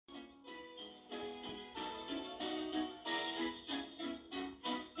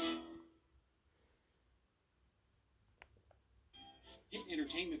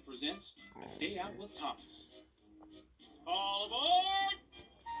Entertainment presents A Day Out with Thomas. All aboard!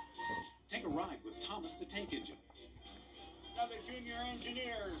 Take a ride with Thomas the Tank Engine. Another junior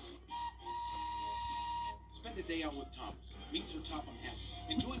engineer. Spend a day out with Thomas. Meet Sir Topham Hatt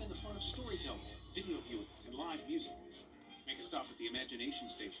and join in the fun of storytelling, video viewing, and live music. Make a stop at the Imagination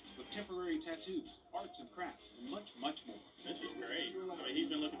Station with temporary tattoos, arts and crafts, and much, much more. This is great. I mean, he's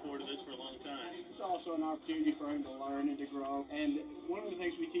been looking forward to this for a long time. It's also an opportunity for him to learn and to grow. And one of the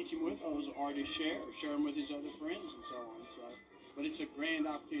things we teach him with those are to share him with his other friends and so on. But it's a grand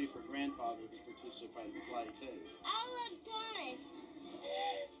opportunity for grandfather to participate and play too. I love Thomas.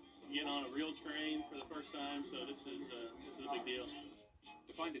 Getting on a real train for the first time, so this is a big deal.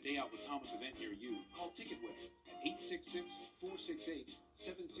 To find a Day Out with Thomas event near you, call TicketWeb at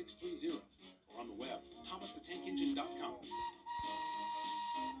 866-468-7630 or on the web, thomasthetankengine.com.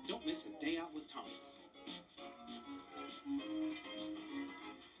 Don't miss A Day Out with Thomas.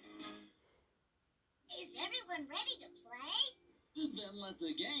 Is everyone ready to play? Then let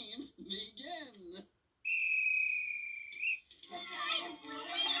the games begin. The sky is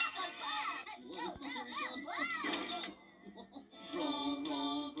blowing up above. Roll,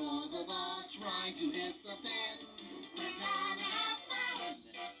 roll, roll the ball, try to hit the pins. We're gonna have fun.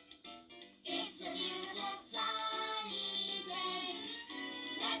 It's a beautiful sunny day.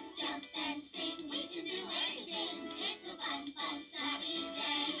 Let's jump and sing. We can do anything. It's a fun, fun sunny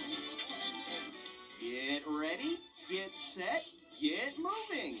day. Get ready, get set, get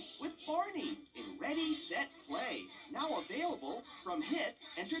moving with Barney in Ready, Set, Play. Now available from Hit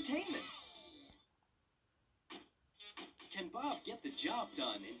Entertainment. Can Bob get the job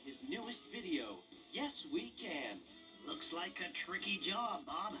done in his newest video? Yes, we can. Looks like a tricky job,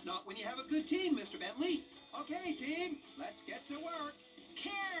 Bob. Not when you have a good team, Mr. Bentley. Okay, team, let's get to work.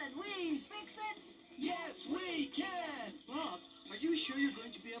 Can we fix it? Yes, we can. Bob, are you sure you're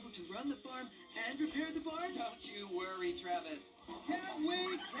going to be able to run the farm and repair the barn? Don't you worry, Travis. Can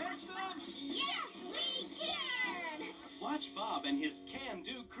we catch them? Yes, we can. Watch Bob and his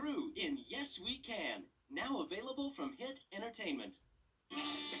can-do crew in Yes, We Can. Now available from Hit Entertainment.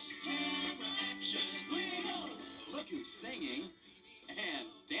 Look who's singing and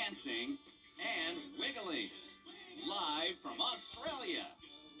dancing and wiggling. Live from Australia.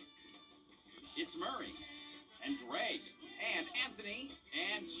 It's Murray and Greg and Anthony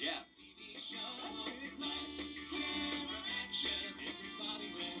and Jeff.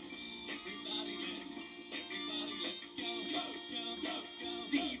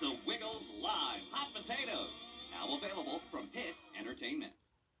 See the Wiggles live. Hot Potatoes. Now available from Hit Entertainment.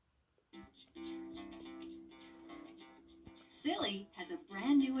 Silly has a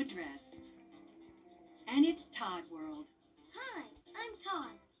brand new address. And it's Todd World. Hi, I'm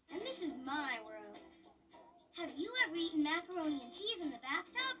Todd, and this is my world. Have you ever eaten macaroni and cheese in the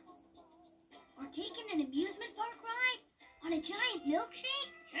bathtub? Or taken an amusement park ride on a giant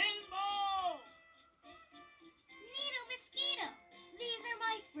milkshake? Pinball! Neato Mosquito, these are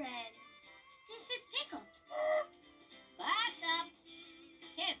my friends. This is Pickle. Back up!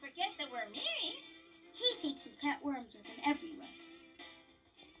 Can't forget that we're married. He takes his pet worms with him everywhere.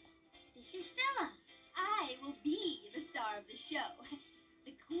 This is Stella. I will be the star of the show.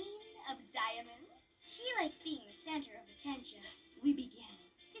 The queen of diamonds. She likes being the center of attention. We begin.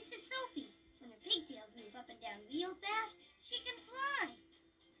 This is Sophie. When her pigtails move up and down real fast, she can fly.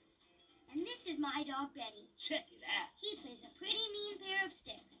 And this is my dog Benny. Check it out. He plays a pretty mean pair of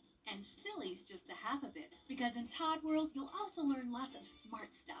sticks. And silly's just the half of it, because in Todd World, you'll also learn lots of smart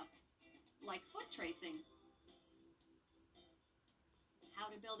stuff, like foot tracing, how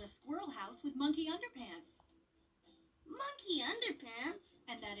to build a squirrel house with monkey underpants, Monkey underpants?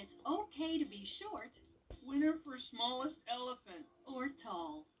 and that it's okay to be short Winner for smallest elephant. or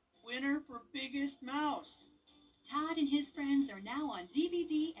tall. Winner for biggest mouse. Todd and his friends are now on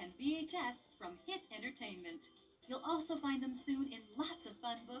DVD and VHS from Hit Entertainment. You'll also find them soon in lots of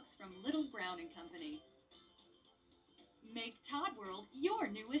fun books from Little Brown and Company. Make Todd World your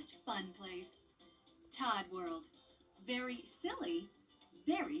newest fun place. Todd World. Very silly,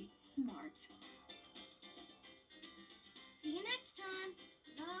 very smart. See you next time.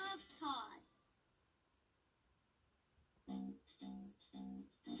 Love, Todd.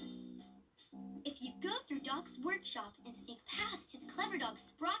 If you go through Doc's workshop and sneak past his clever dog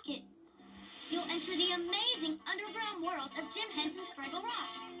Sprocket, you'll enter the amazing underground world of Jim Henson's Fraggle Rock.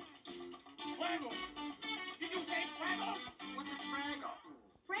 Fraggles! Did you say Fraggles? What's a Fraggle?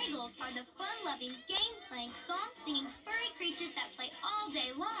 Fraggles are the fun-loving, game-playing, song-singing, furry creatures that play all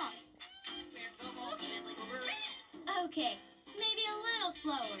day long. Okay, maybe a little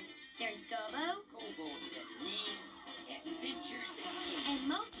slower. There's Gobo, Kobolds that name, adventures that and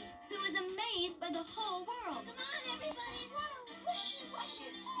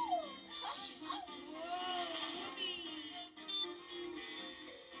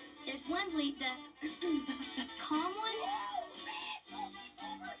there's Wembley, the calm one.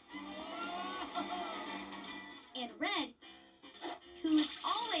 And Red, who's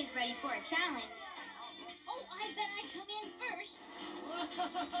always ready for a challenge. Oh, I bet I come in first.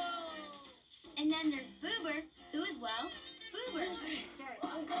 And then there's Boober, who is, well, Boober. Sorry.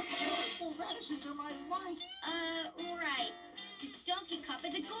 Oh, radishes are my life. Right. Just don't get caught by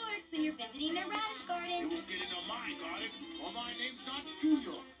the gourds when you're visiting their radish garden. You won't get into my garden, or my name's not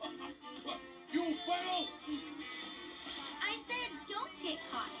Junior. You fellow! I said don't get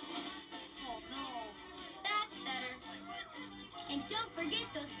caught. Oh, no. That's better. And don't forget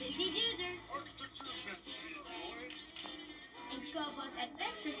those busy doozers. And Gobo's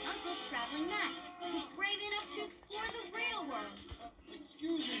adventurous uncle, Traveling Matt, who's brave enough to explore the real world.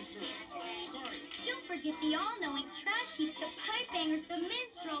 Excuse me, sir. Sorry. Don't forget the all-knowing trash heap, the pipe bangers, the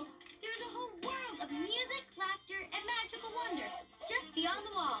minstrels. There's a whole world of music, laughter, and magical wonder just beyond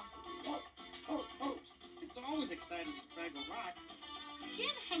the wall. Oh, it's always exciting at Fraggle Rock.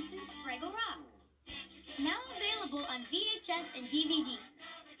 Jim Henson's Fraggle Rock. Now available on VHS and DVD.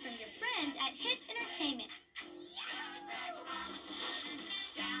 From your friends at Hit Entertainment.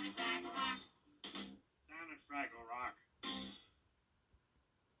 Down at Fraggle Rock.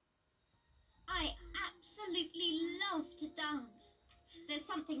 I absolutely love to dance. There's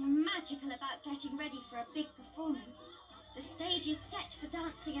something magical about getting ready for a big performance. The stage is set for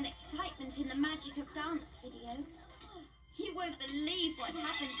dancing and excitement in the Magic of Dance video. You won't believe what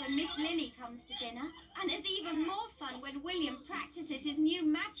happens when Miss Lily comes to dinner. And it's even more fun when William practices his new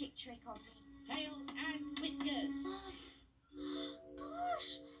magic trick on me. Tails and whiskers.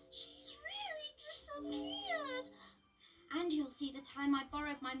 Gosh, she's really disappeared. And you'll see the time I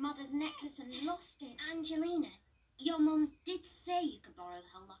borrowed my mother's necklace and lost it. Angelina, your mum did say you could borrow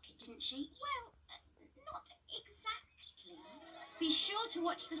her locket, didn't she? Well, not exactly. Be sure to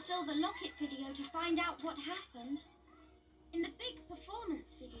watch the Silver Locket video to find out what happened. In the big performance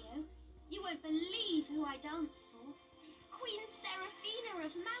video, you won't believe who I danced for. Queen Seraphina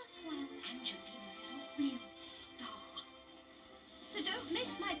of Mouseland. Angelina is a real star. So don't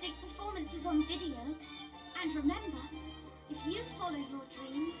miss my big performances on video. And remember, if you follow your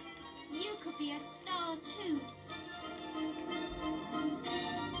dreams, you could be a star too.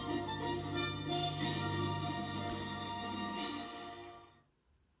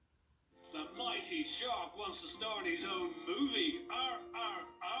 The mighty shark wants to star in his own movie. Arr, arr,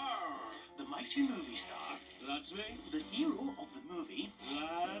 arr. The mighty movie star, That's me. the hero of the movie,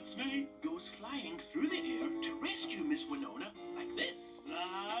 That's me. goes flying through the air to rescue Miss Winona like this.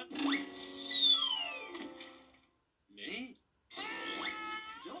 That's me.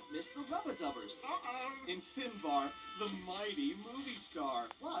 Don't miss the Rubbadubbers Uh-oh. in Finbar, the mighty movie star.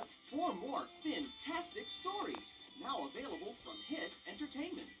 Plus, 4 more fantastic stories, now available from Hit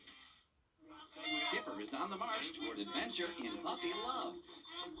Entertainment. Kipper is on the march toward adventure in puppy love.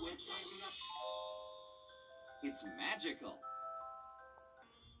 It's magical,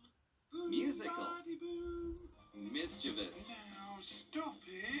 musical, mischievous, Now, stop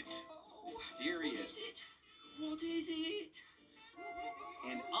it. mysterious, What is it?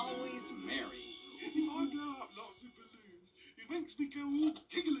 and always merry. If I blow up lots of balloons, it makes me go all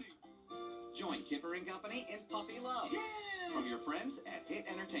giggly. Join Kipper and Company in puppy love Yeah! from your friends at Hit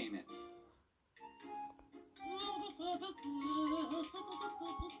Entertainment.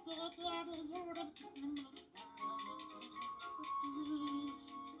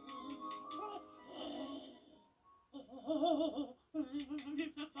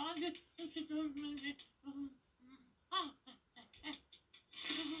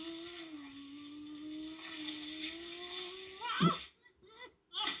 Ah!